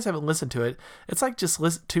soundtrack. If you guys haven't listened to it, it's like just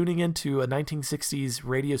tuning into a 1960s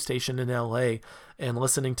radio station in LA and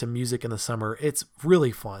listening to music in the summer. It's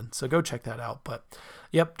really fun. So go check that out. But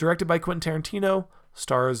yep, directed by Quentin Tarantino,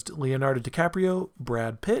 stars Leonardo DiCaprio,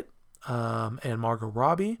 Brad Pitt, and Margot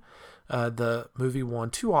Robbie. The movie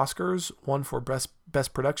won 2 Oscars, one for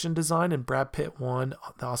Best Production Design, and Brad Pitt won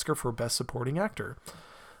the Oscar for Best Supporting Actor.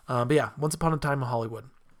 But yeah, Once Upon a Time in Hollywood.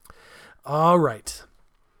 All right.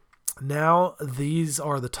 Now, these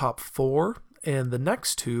are the top 4, and the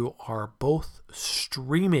next 2 are both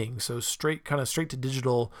streaming, so straight to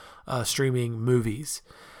digital streaming movies.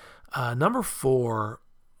 Number 4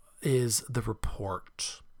 is The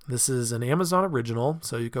Report. This is an Amazon original,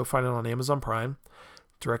 so you go find it on Amazon Prime.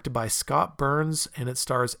 Directed by Scott Burns, and it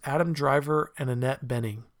stars Adam Driver and Annette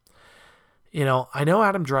Bening. I know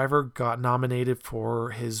Adam Driver got nominated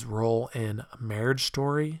for his role in Marriage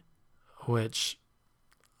Story, which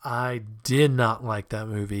I did not like that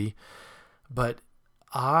movie, but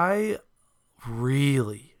I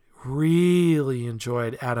really, really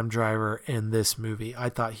enjoyed Adam Driver in this movie. I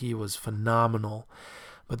thought he was phenomenal.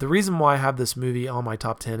 But the reason why I have this movie on my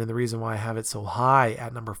top 10 and the reason why I have it so high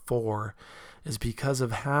at number 4 is because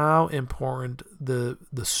of how important the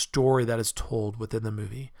story that is told within the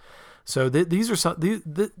movie. So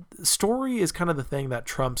the story is kind of the thing that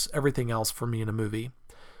trumps everything else for me in a movie.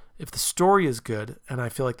 If the story is good, and I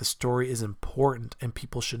feel like the story is important and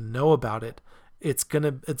people should know about it, it's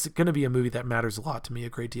gonna be a movie that matters a lot to me, a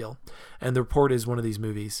great deal. And The Report is one of these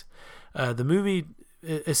movies. The movie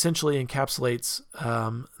essentially encapsulates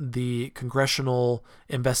the congressional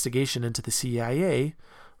investigation into the CIA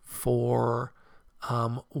for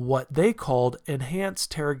what they called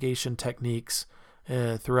enhanced interrogation techniques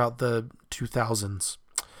throughout the 2000s,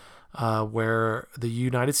 where the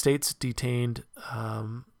United States detained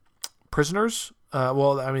prisoners. They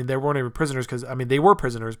weren't even prisoners because, they were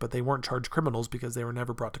prisoners, but they weren't charged criminals because they were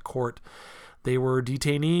never brought to court. They were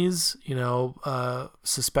detainees,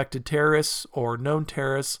 suspected terrorists or known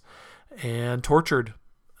terrorists, and tortured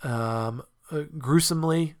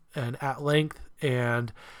gruesomely and at length.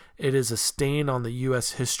 And it is a stain on the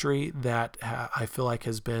U.S. history that I feel like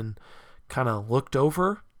has been kind of looked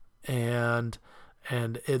over. And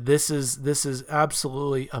this is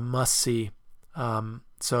absolutely a must see.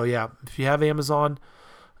 So yeah, if you have Amazon,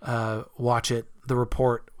 watch it. The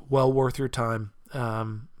Report, well worth your time.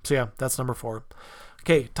 So yeah, that's number 4.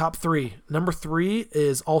 Okay, top 3. Number 3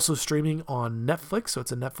 is also streaming on Netflix, so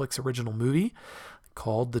it's a Netflix original movie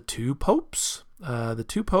called The Two Popes. The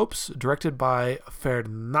Two Popes, directed by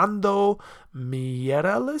Fernando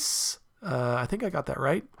Mireles. I think I got that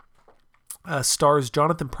right. Stars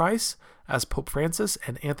Jonathan Pryce as Pope Francis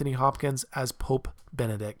and Anthony Hopkins as Pope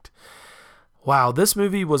Benedict. Wow, this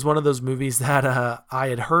movie was one of those movies that I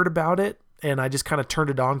had heard about it, and I just kind of turned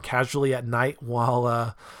it on casually at night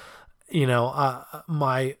while,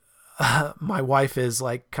 my wife is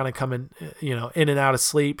like kind of coming, in and out of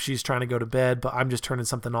sleep. She's trying to go to bed, but I'm just turning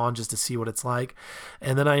something on just to see what it's like.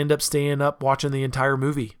 And then I end up staying up watching the entire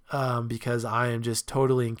movie because I am just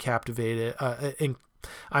totally captivated.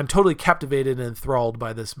 I'm totally captivated and enthralled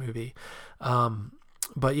by this movie.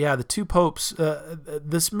 But yeah, The Two Popes,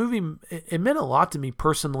 this movie, it meant a lot to me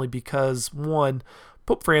personally because, one,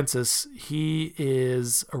 Pope Francis, he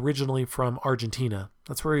is originally from Argentina.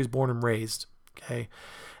 That's where he was born and raised. Okay.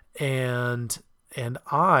 And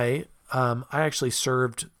I actually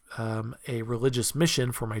served a religious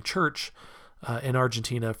mission for my church in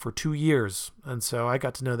Argentina for 2 years. And so I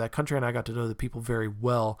got to know that country and I got to know the people very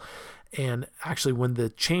well. And actually when the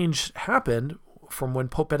change happened from when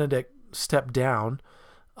Pope Benedict stepped down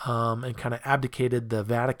and kind of abdicated the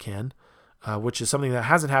Vatican, which is something that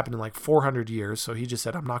hasn't happened in like 400 years. So he just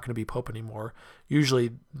said, I'm not going to be Pope anymore.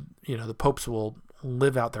 Usually, the popes will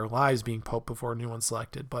live out their lives being Pope before a new one's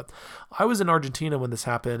selected. But I was in Argentina when this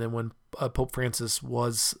happened and when Pope Francis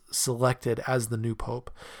was selected as the new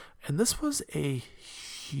Pope. And this was a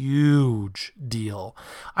huge deal.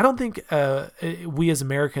 I don't think we as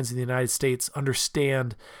Americans in the United States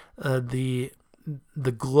understand the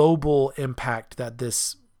global impact that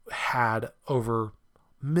this had over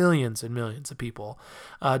millions and millions of people,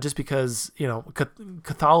 just because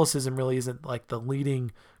Catholicism really isn't like the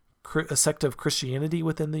leading sect of Christianity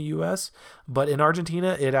within the U.S., but in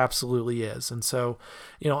Argentina it absolutely is. And so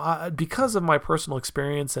because of my personal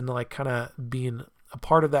experience and like kind of being a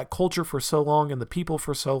part of that culture for so long and the people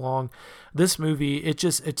for so long, this movie it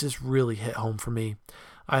just really hit home for me.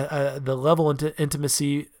 The level of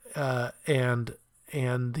intimacy and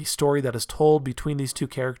the story that is told between these two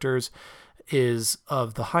characters is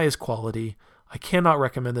of the highest quality. I cannot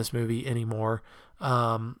recommend this movie anymore,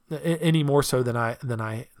 any more so than I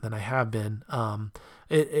have been.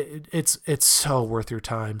 It's so worth your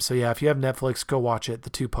time. So yeah, if you have Netflix, go watch it. The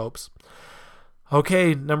Two Popes.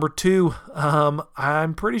 Okay, number 2.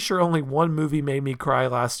 I'm pretty sure only one movie made me cry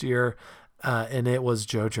last year, and it was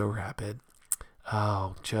Jojo Rabbit.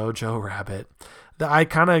 Oh, Jojo Rabbit. I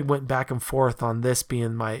kind of went back and forth on this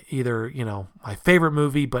being my my favorite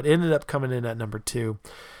movie, but ended up coming in at number 2.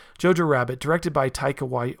 Jojo Rabbit, directed by Taika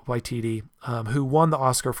Waititi, who won the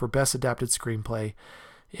Oscar for Best Adapted Screenplay.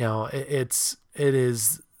 It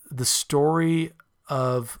is the story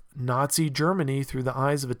of Nazi Germany through the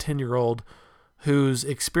eyes of a 10-year-old who's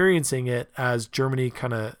experiencing it as Germany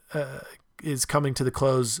kind of is coming to the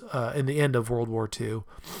close in the end of World War II.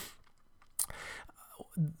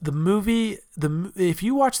 The movie, if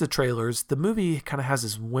you watch the trailers, the movie kind of has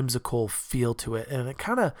this whimsical feel to it, and it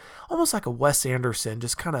kind of almost like a Wes Anderson,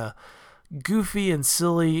 just kind of goofy and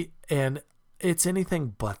silly, and it's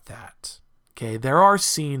anything but that. Okay, there are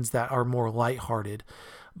scenes that are more lighthearted,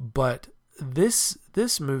 but this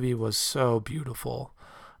movie was so beautiful,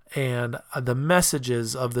 and the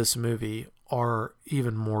messages of this movie are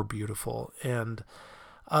even more beautiful. And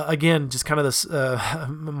again, just kind of this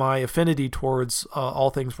my affinity towards all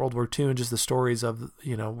things World War II and just the stories of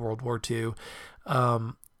World War II.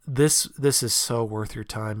 This is so worth your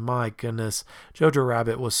time. My goodness, Jojo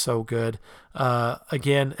Rabbit was so good.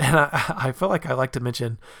 Again, and I feel like I like to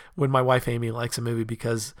mention when my wife Amy likes a movie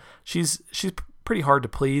because she's pretty hard to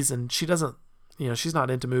please, and she doesn't. She's not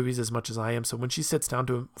into movies as much as I am. So when she sits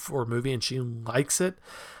down for a movie and she likes it,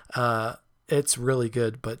 it's really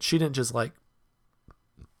good. But she didn't just like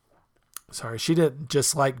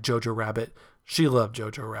Jojo Rabbit. She loved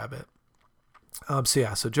Jojo Rabbit.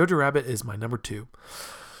 So Jojo Rabbit is my number 2.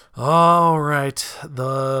 All right.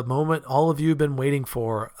 The moment all of you have been waiting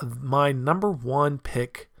for. My number 1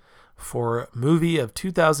 pick for movie of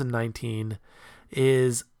 2019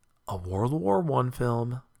 is a World War I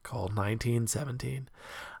film called 1917.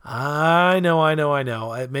 I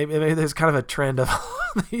know. Maybe there's kind of a trend of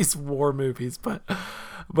these war movies, but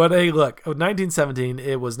hey, look, 1917,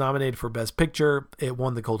 it was nominated for Best Picture. It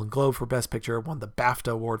won the Golden Globe for Best Picture. It won the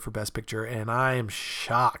BAFTA Award for Best Picture, and I am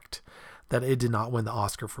shocked that it did not win the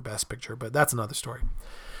Oscar for Best Picture, but that's another story.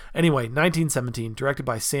 Anyway, 1917, directed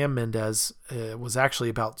by Sam Mendes, was actually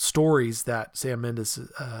about stories that Sam Mendes,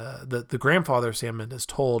 the grandfather of Sam Mendes,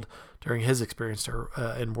 told during his experience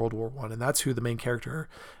in World War I, and that's who the main character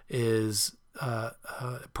is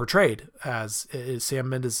portrayed as, is Sam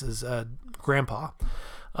Mendes' grandpa.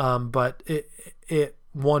 But it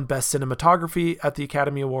won Best Cinematography at the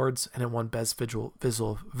Academy Awards, and it won Best Visual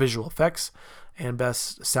Effects and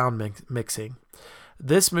Best Sound Mixing.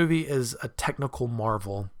 This movie is a technical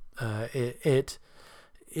marvel. It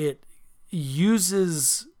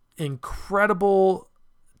uses incredible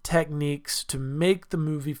techniques to make the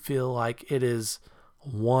movie feel like it is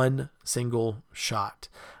one single shot.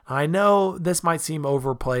 I know this might seem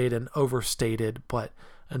overplayed and overstated, but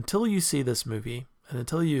until you see this movie and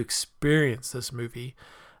until you experience this movie,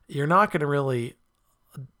 you're not going to really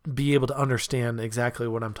be able to understand exactly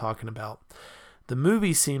what I'm talking about. The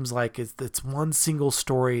movie seems like it's one single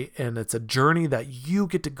story, and it's a journey that you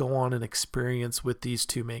get to go on and experience with these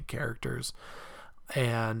two main characters.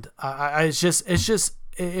 And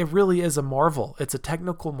it really is a marvel. It's a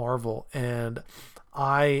technical marvel, and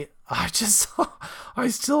I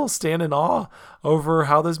still stand in awe over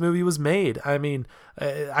how this movie was made. I mean,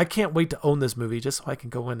 I can't wait to own this movie just so I can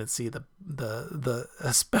go in and see the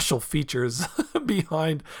special features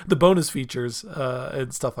behind the bonus features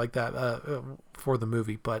and stuff like that for the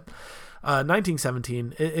movie. But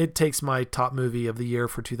 1917, it takes my top movie of the year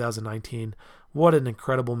for 2019. What an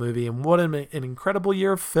incredible movie, and what an incredible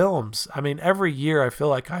year of films. I mean, every year I feel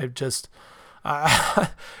like I've just...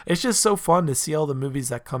 it's just so fun to see all the movies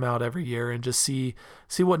that come out every year and just see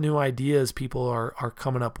what new ideas people are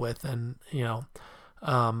coming up with. And, you know,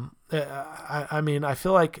 I mean, I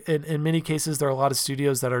feel like in many cases, there are a lot of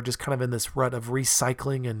studios that are just kind of in this rut of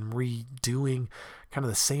recycling and redoing kind of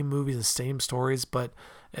the same movies and same stories. But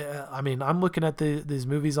I mean, I'm looking at these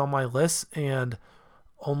movies on my list, and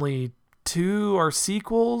only 2 are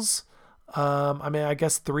sequels. I mean, I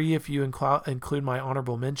guess 3 if you include my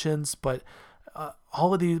honorable mentions, but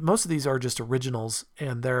most of these are just originals,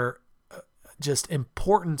 and they're just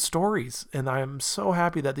important stories. And I'm so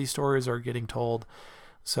happy that these stories are getting told.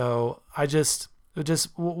 So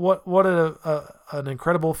what an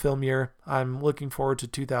incredible film year. I'm looking forward to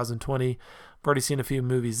 2020. I've already seen a few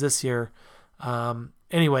movies this year.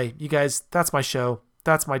 Anyway, you guys, that's my show.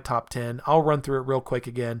 That's my top 10. I'll run through it real quick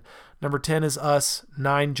again. Number 10 is Us.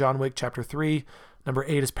 9, John Wick Chapter 3. Number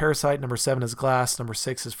 8 is Parasite. Number 7 is Glass. Number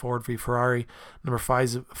 6 is Ford v Ferrari. Number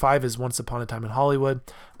 5 is Once Upon a Time in Hollywood.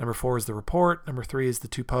 Number 4 is The Report. Number 3 is The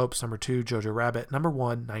Two Popes. Number 2, Jojo Rabbit. Number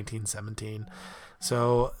 1, 1917.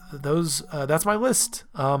 So that's my list.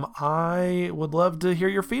 I would love to hear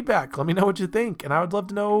your feedback. Let me know what you think, and I would love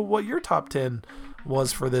to know what your top 10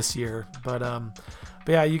 was for this year. But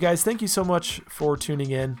yeah, you guys, thank you so much for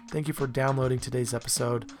tuning in. Thank you for downloading today's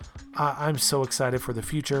episode. I'm so excited for the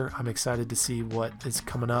future. I'm excited to see what is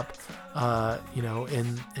coming up,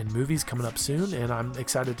 in movies coming up soon. And I'm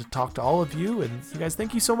excited to talk to all of you. And you guys,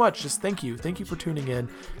 thank you so much. Just thank you. Thank you for tuning in.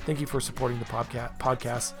 Thank you for supporting the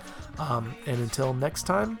podcast. And until next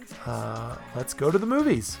time, let's go to the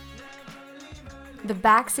movies. The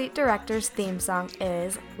Backseat Directors theme song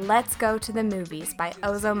is Let's Go to the Movies by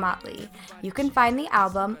Ozo Motley. You can find the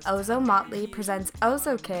album Ozo Motley Presents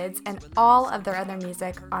Ozo Kids and all of their other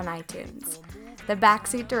music on iTunes. The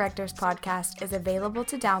Backseat Directors podcast is available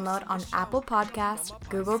to download on Apple Podcasts,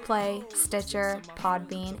 Google Play, Stitcher,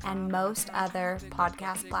 Podbean, and most other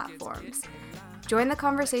podcast platforms. Join the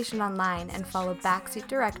conversation online and follow Backseat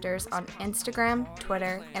Directors on Instagram,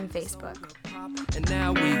 Twitter, and Facebook. And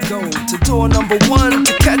now we go to door number 1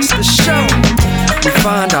 to catch the show. We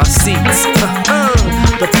find our seats,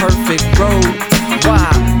 the perfect road. Why?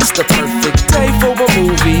 It's the perfect day for a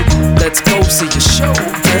movie. Let's go see a show.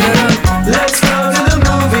 Yeah. Let's go to the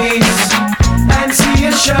movies and see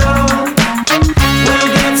a show. We'll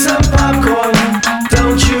get some popcorn.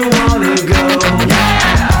 Don't you wanna go?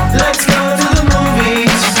 Yeah. Let's go to the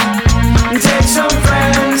movies and take some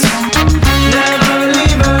friends. Never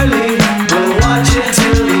leave early. We'll watch it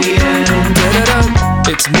till the end.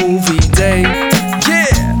 It's movie day.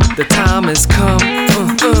 Yeah, the time has come.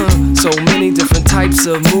 So many different types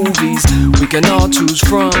of movies we can all choose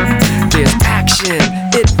from. There's action,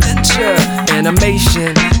 adventure,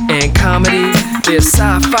 animation, and comedy. There's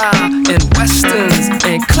sci-fi and westerns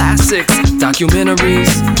and classics, documentaries.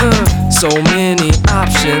 So many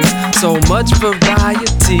options, so much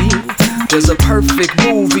variety. There's a perfect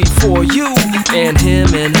movie for you and him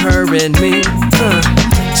and her and me.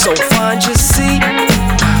 So find your seat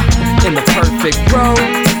in the perfect row.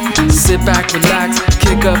 Sit back, relax,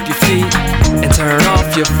 kick up your feet, and turn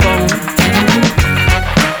off your phone.